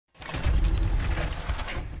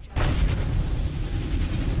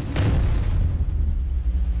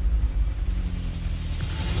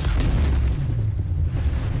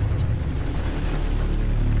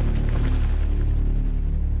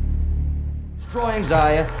destroying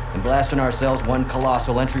Zaya and blasting ourselves one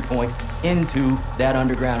colossal entry point into that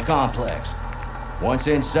underground complex. Once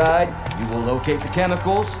inside, you will locate the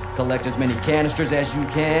chemicals, collect as many canisters as you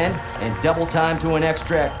can, and double time to an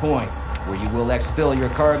extract point, where you will exfil your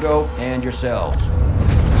cargo and yourselves.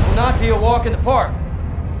 This will not be a walk in the park,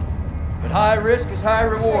 but high risk is high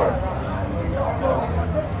reward.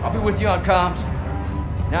 I'll be with you on comms.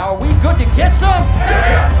 Now, are we good to get some?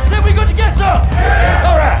 Yeah! Say we good to get some? Yeah!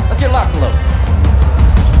 All right, let's get locked and loaded.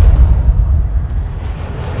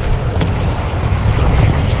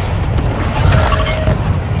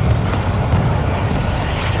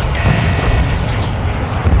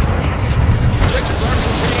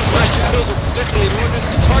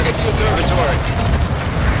 Target the observatory.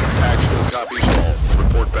 Actual copies all.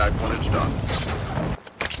 Report back when it's done.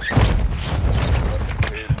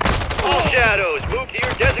 All Shadows, move to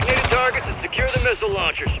your designated targets and secure the missile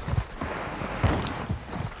launchers.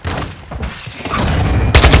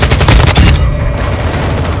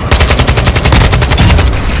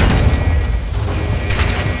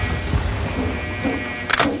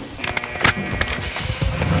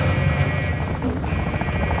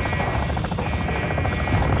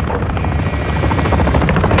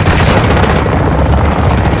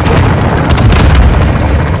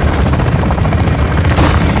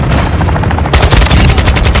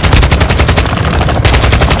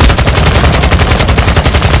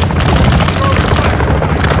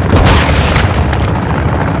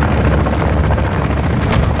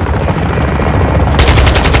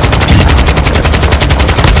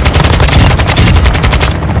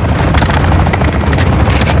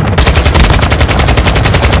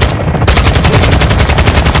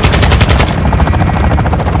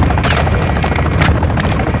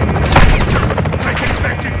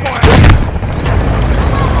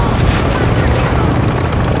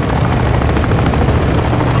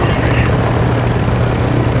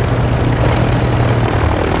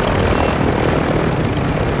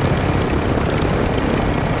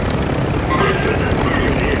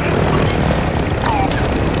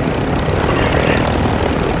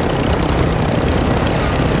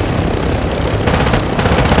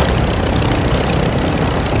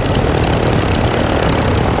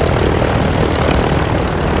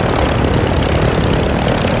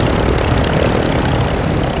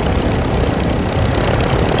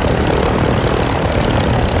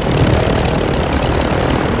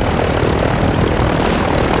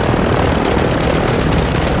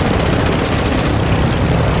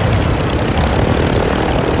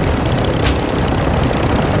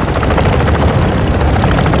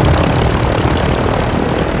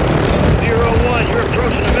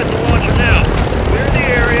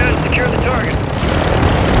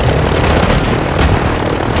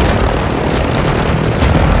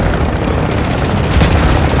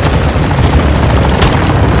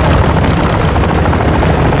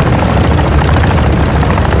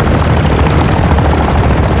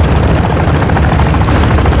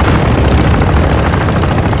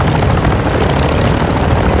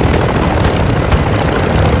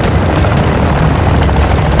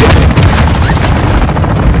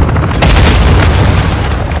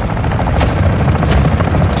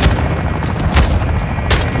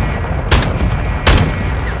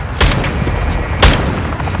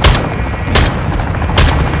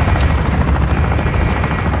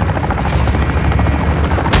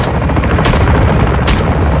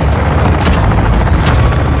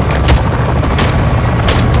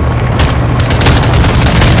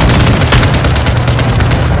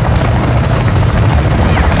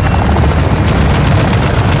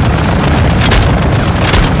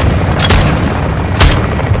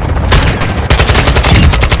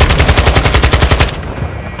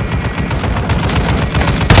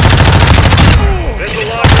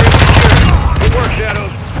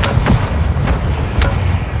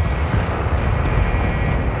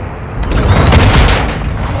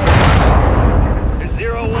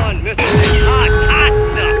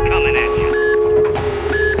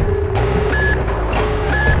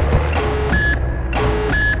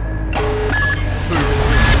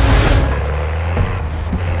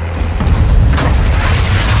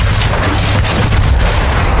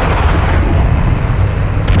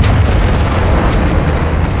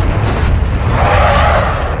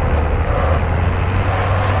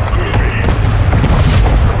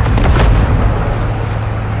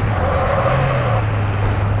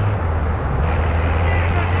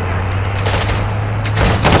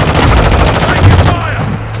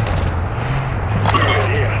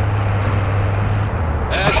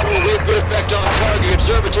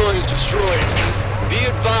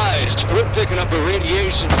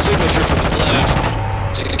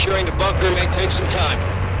 securing the bunker may take some time.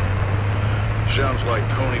 Sounds like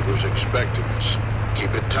Coney was expecting us.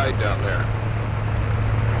 Keep it tight down there.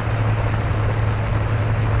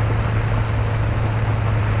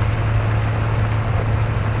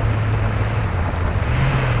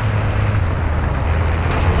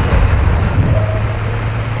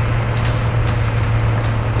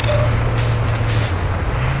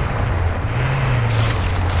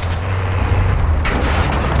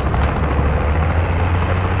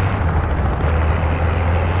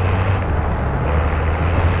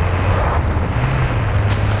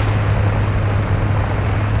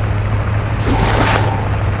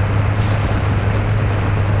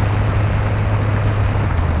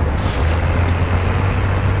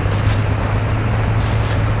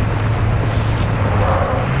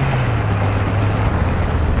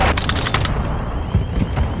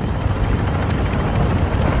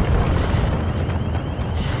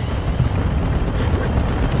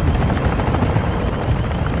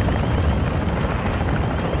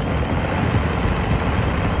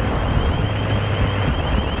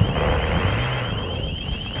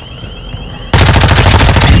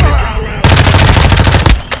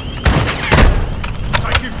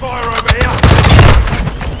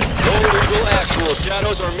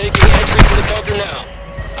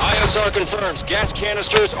 Confirms gas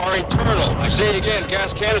canisters are internal. I say again,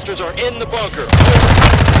 gas canisters are in the bunker.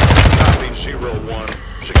 Copy 01.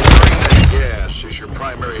 Securing that gas is your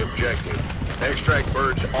primary objective. Extract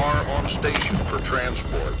birds are on station for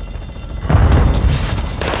transport.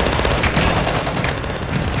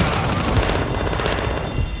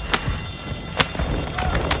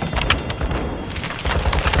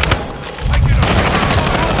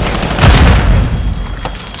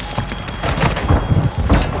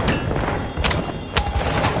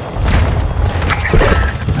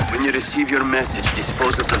 Receive your message.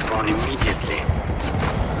 Dispose of the phone immediately.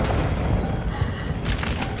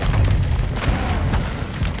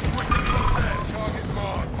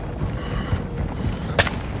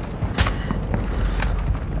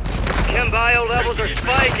 Chem bio levels are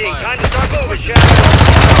spiking. Time to start moving,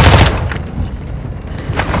 Shadow.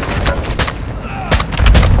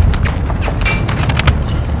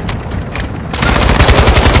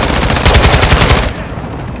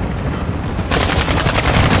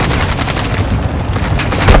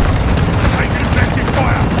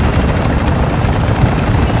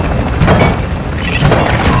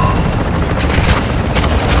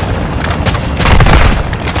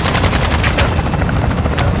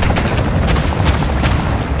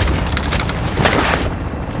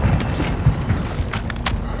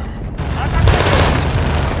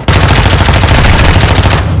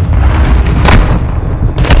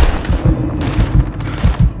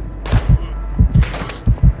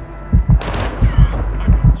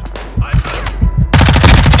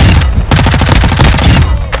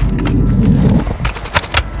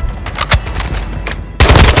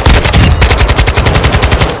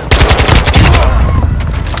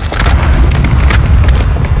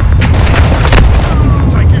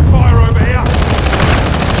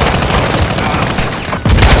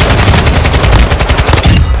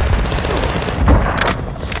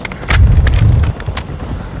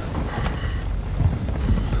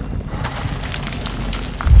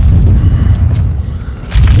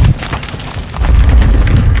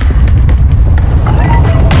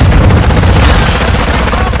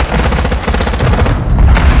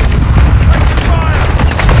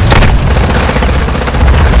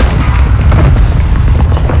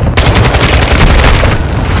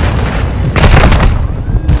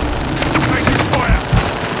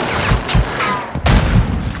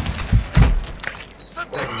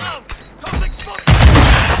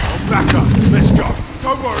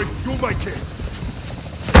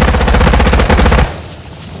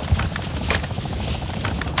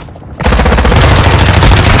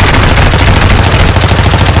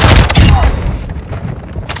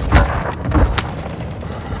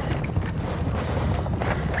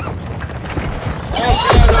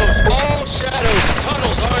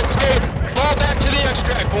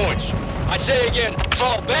 say again,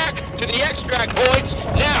 fall back to the extract points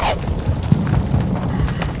now!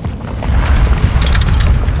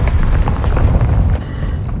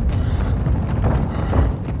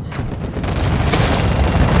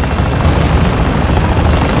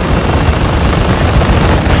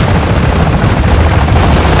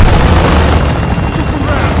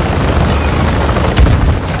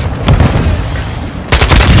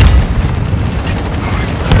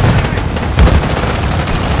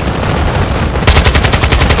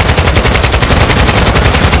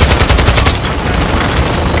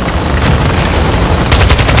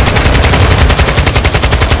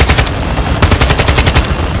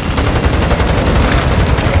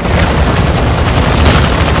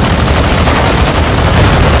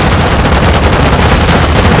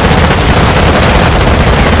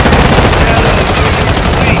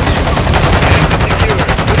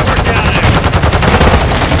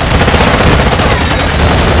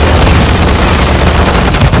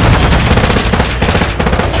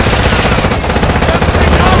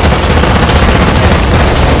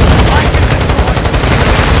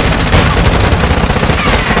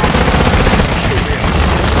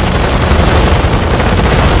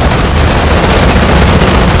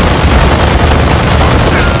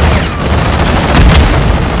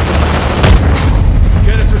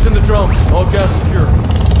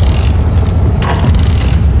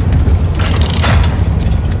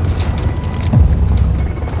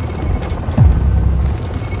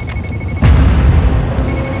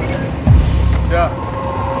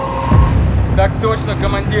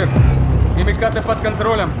 Химикаты под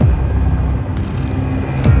контролем.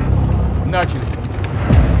 Начали.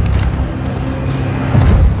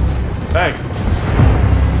 Hey,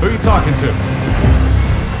 who are you talking to?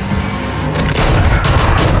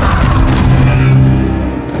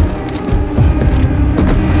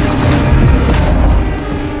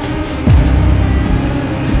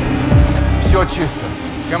 Все чисто.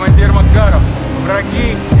 Командир Макаров,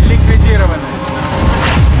 враги ликвидированы.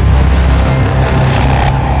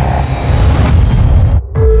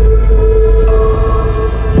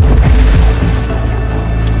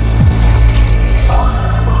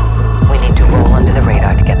 We need to roll under the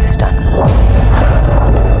radar to get this done.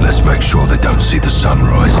 Let's make sure they don't see the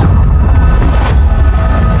sunrise.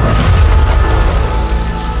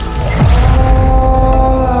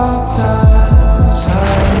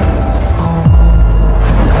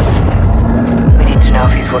 We need to know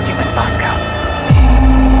if he's working with Moscow.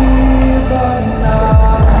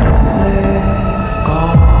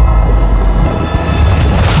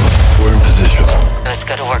 We're in position. Let's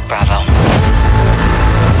go to work, Bravo.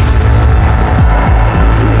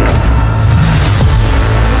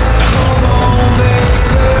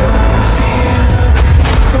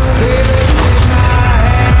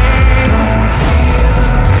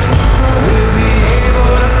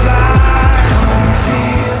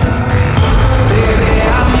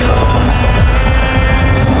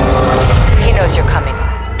 He knows you're coming.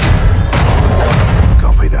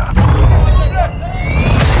 Copy that.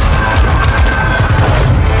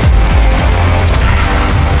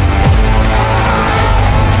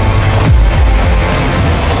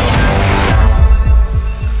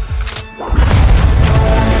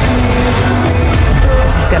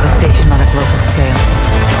 This is devastation on a global scale.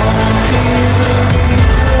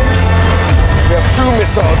 We have 2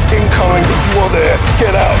 missiles incoming. If you are there,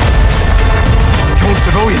 get out. Kill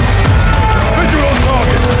civilians. Visual on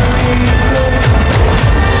target.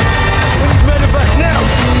 Medevac now.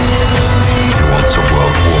 He wants a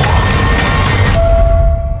world war.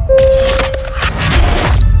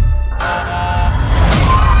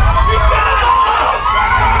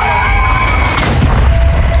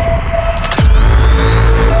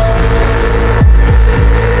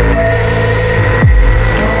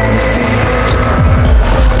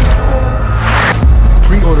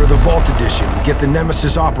 Pre-order the Vault Edition and get the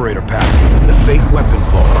Nemesis Operator Pack, the Fate Weapon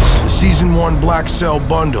Vaults, the Season 1 Black Cell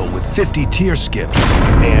Bundle with 50 tier skips,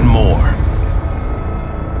 and more.